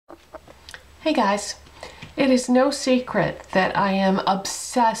Hey guys, it is no secret that I am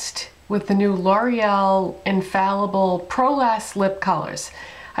obsessed with the new L'Oreal Infallible Pro Last lip colors.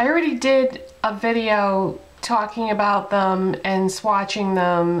 I already did a video talking about them and swatching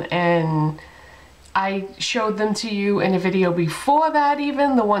them, and I showed them to you in a video before that,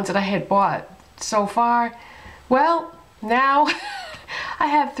 even the ones that I had bought so far. Well, now I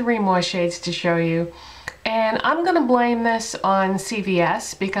have 3 more shades to show you. And I'm going to blame this on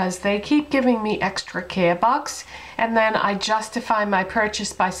CVS because they keep giving me extra care bucks, and then I justify my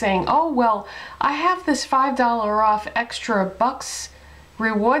purchase by saying, oh well, I have this $5 off extra bucks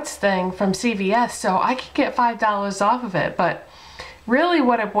rewards thing from CVS, so I can get $5 off of it. But really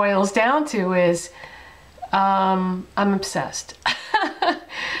what it boils down to is I'm obsessed.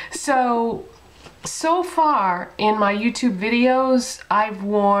 So far in my YouTube videos, I've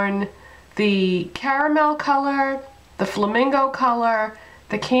worn the caramel color, the flamingo color,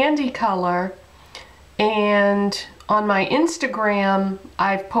 the candy color, and on my Instagram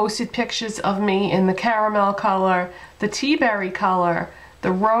I've posted pictures of me in the caramel color, the tea berry color,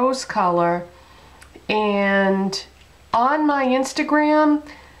 the rose color, and on my Instagram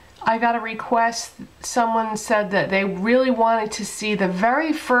I got a request. Someone said that they really wanted to see the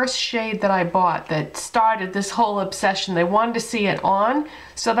very first shade that I bought that started this whole obsession. They wanted to see it on,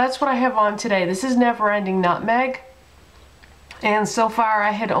 so that's what I have on today. This is Neverending Nutmeg, and so far I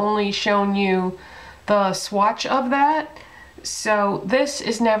had only shown you the swatch of that. So this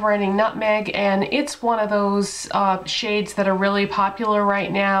is Neverending Nutmeg, and it's one of those shades that are really popular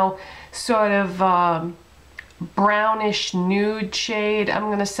right now, sort of brownish nude shade,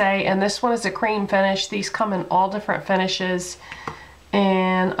 I'm gonna say. And this one is a cream finish. These come in all different finishes,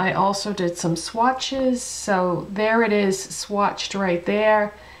 and I also did some swatches, so there it is, swatched right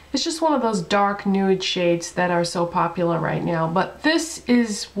there. It's just one of those dark nude shades that are so popular right now, but this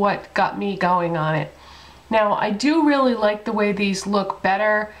is what got me going on it. Now I do really like the way these look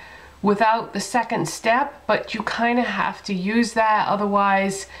better without the second step, but you kind of have to use that,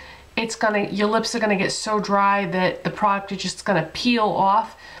 otherwise your lips are gonna get so dry that the product is just gonna peel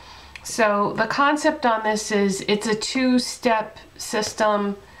off. So the concept on this is it's a 2-step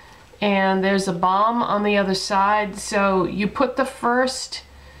system, and there's a balm on the other side. So you put the first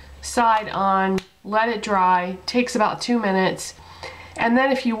side on, let it dry, takes about 2 minutes, and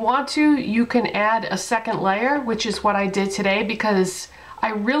then if you want to, you can add a second layer, which is what I did today because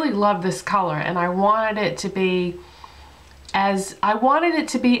I really love this color and I wanted it to be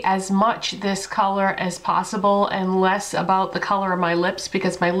as much this color as possible and less about the color of my lips,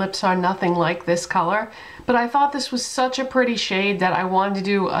 because my lips are nothing like this color. But I thought this was such a pretty shade that I wanted to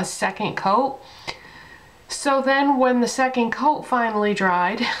do a second coat. So then when the second coat finally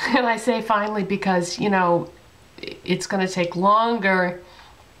dried, and I say finally because, you know, it's going to take longer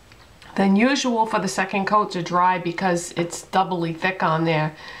than usual for the second coat to dry because it's doubly thick on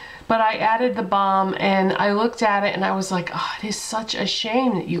there. But I added the balm, and I looked at it and I was like, oh, it is such a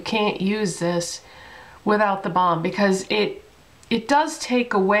shame that you can't use this without the balm, because it does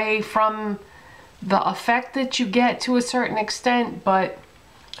take away from the effect that you get to a certain extent, but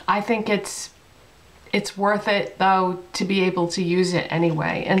I think it's worth it though to be able to use it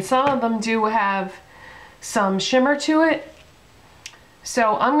anyway. And some of them do have some shimmer to it.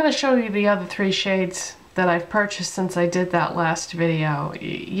 So I'm going to show you the other 3 shades that I've purchased since I did that last video.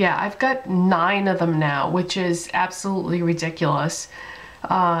 Yeah, I've got 9 of them now, which is absolutely ridiculous.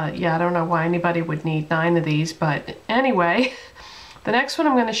 Yeah, I don't know why anybody would need 9 of these, but anyway, the next one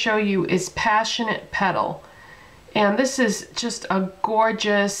I'm going to show you is Passionate Petal. And this is just a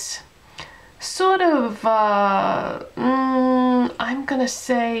gorgeous sort of, I'm going to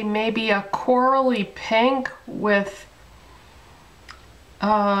say maybe a corally pink with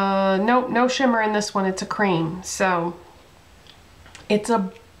no shimmer in this one. It's a cream, so it's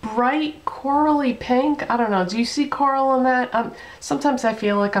a bright corally pink. I don't know, do you see coral in that? Sometimes I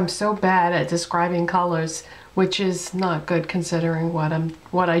feel like I'm so bad at describing colors, which is not good considering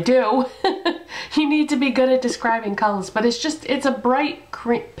what I do. You need to be good at describing colors, but it's a bright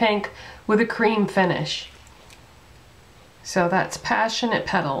pink with a cream finish. So that's Passionate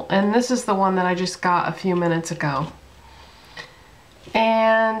Petal, and this is the one that I just got a few minutes ago.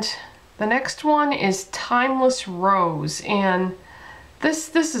 And the next one is Timeless Rose, and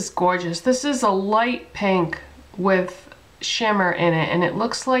this is gorgeous. This is a light pink with shimmer in it, and it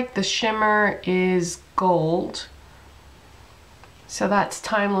looks like the shimmer is gold. So that's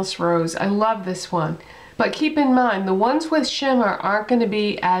Timeless Rose. I love this one. But keep in mind, the ones with shimmer aren't going to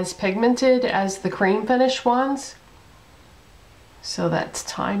be as pigmented as the cream finish ones. So that's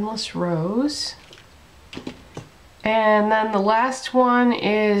Timeless Rose. And then the last one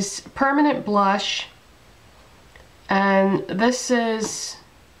is Permanent Blush. And this is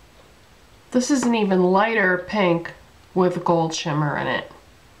an even lighter pink with gold shimmer in it.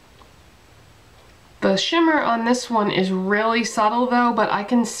 The shimmer on this one is really subtle though, but I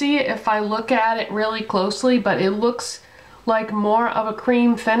can see it if I look at it really closely, but it looks like more of a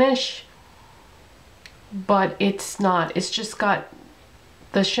cream finish, but it's not. It's just got,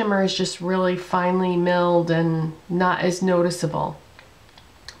 the shimmer is just really finely milled and not as noticeable,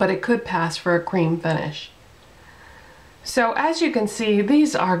 but it could pass for a cream finish. So as you can see,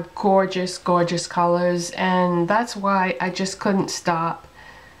 these are gorgeous, gorgeous colors, and that's why I just couldn't stop.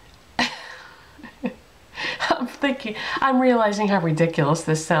 I'm realizing how ridiculous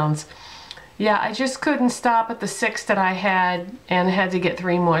this sounds. Yeah, I just couldn't stop at the 6 that I had and had to get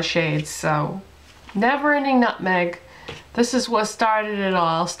 3 more shades. So Neverending Nutmeg, this is what started it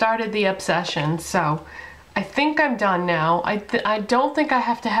all, started the obsession. So I think I'm done now. I don't think I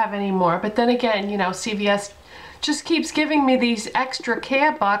have to have any more, but then again, you know, CVS just keeps giving me these extra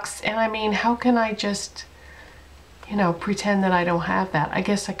care bucks, and I mean, how can I just, you know, pretend that I don't have that? I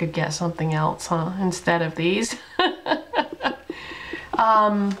guess I could get something else, huh, instead of these.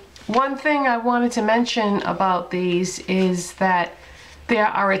 One thing I wanted to mention about these is that there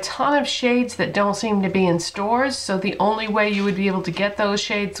are a ton of shades that don't seem to be in stores, so the only way you would be able to get those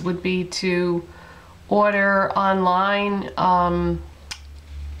shades would be to order online.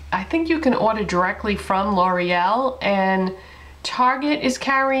 I think you can order directly from L'Oreal, and Target is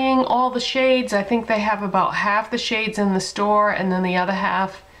carrying all the shades. I think they have about half the shades in the store, and then the other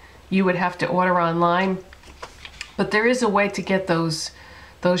half you would have to order online. But there is a way to get those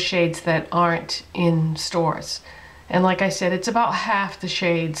shades that aren't in stores. And like I said, it's about half the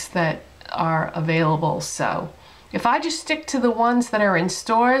shades that are available. So if I just stick to the ones that are in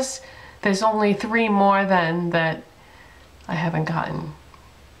stores, there's only 3 more then that I haven't gotten.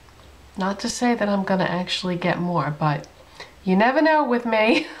 Not to say that I'm gonna actually get more, but you never know with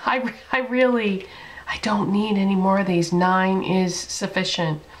me. I don't need any more of these. 9 is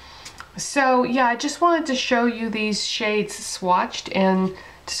sufficient. So yeah, I just wanted to show you these shades swatched and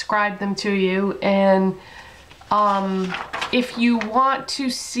describe them to you. And if you want to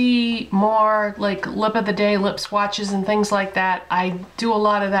see more like lip of the day, lip swatches and things like that, I do a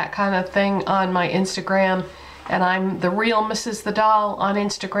lot of that kind of thing on my Instagram, and I'm the real Mrs. the Doll on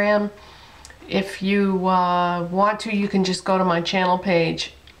Instagram. If you want to, you can just go to my channel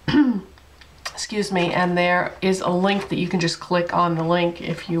page, excuse me, and there is a link that you can just click on the link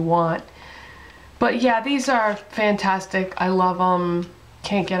if you want. But yeah, these are fantastic. I love them.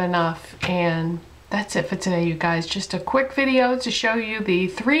 Can't get enough. And that's it for today, you guys. Just a quick video to show you the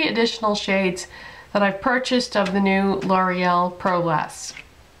 3 additional shades that I've purchased of the new L'Oreal Pro Less.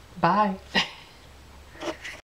 Bye.